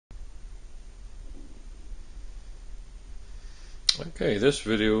Okay, this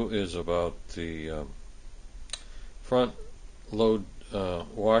video is about the front load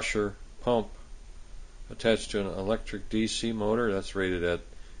washer pump attached to an electric DC motor that's rated at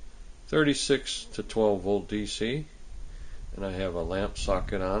 36 to 12 volt DC, and I have a lamp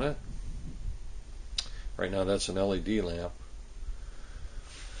socket on it. Right now that's an LED lamp.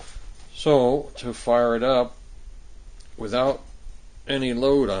 So to fire it up without any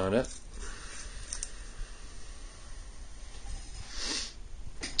load on it,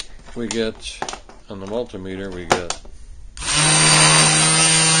 we get, on the multimeter, we get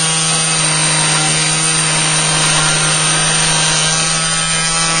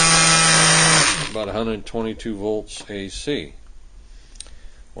about 122 volts AC.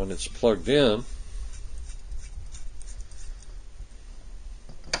 When it's plugged in,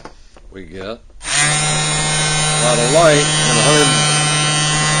 we get a lot of light and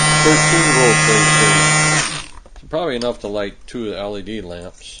 113 volts AC. So probably enough to light 2 LED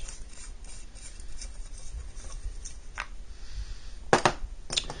lamps.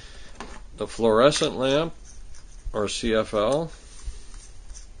 The fluorescent lamp, or CFL,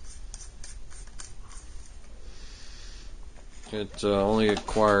 it only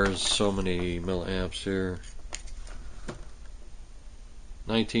acquires so many milliamps here,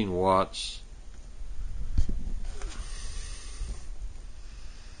 19 watts,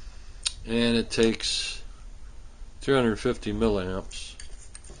 and it takes 350 milliamps.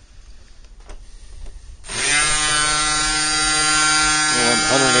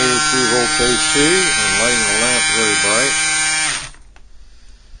 183 volts AC and lighting the lamp very bright.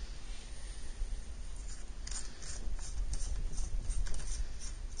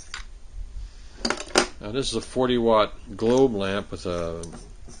 Now this is a 40 watt globe lamp with a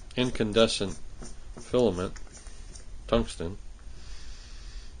incandescent filament, tungsten. And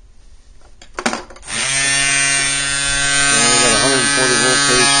we got 140 volts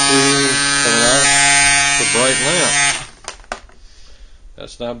AC coming out. It's a bright lamp.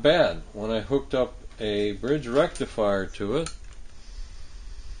 That's not bad. When I hooked up a bridge rectifier to it,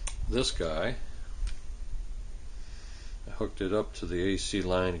 this guy, I hooked it up to the AC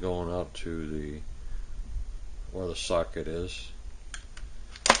line going out to the where the socket is,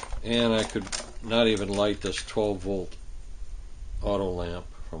 and I could not even light this 12 volt auto lamp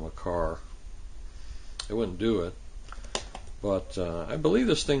from a car. It wouldn't do it, but I believe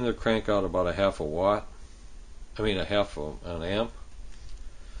this thing will crank out about a half an amp.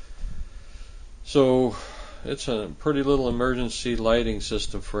 So it's a pretty little emergency lighting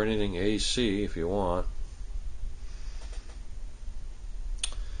system for anything AC if you want.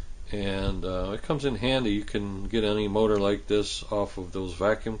 And it comes in handy. You can get any motor like this off of those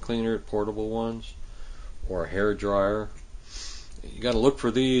vacuum cleaner portable ones, or a hair dryer. You got to look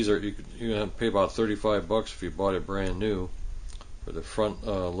for these, or you're going to pay about $35 if you bought it brand new for the front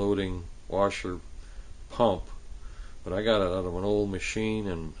loading washer pump. But I got it out of an old machine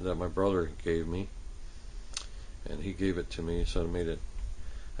and that my brother gave me, and he gave it to me, so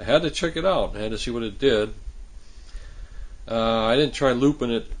I had to check it out. I had to see what it did. I didn't try looping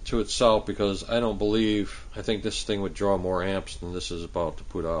it to itself because I think this thing would draw more amps than this is about to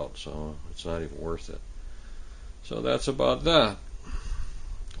put out, so it's not even worth it. So that's about that.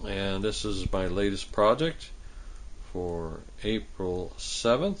 And this is my latest project for April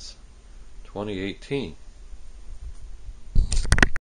 7th, 2018.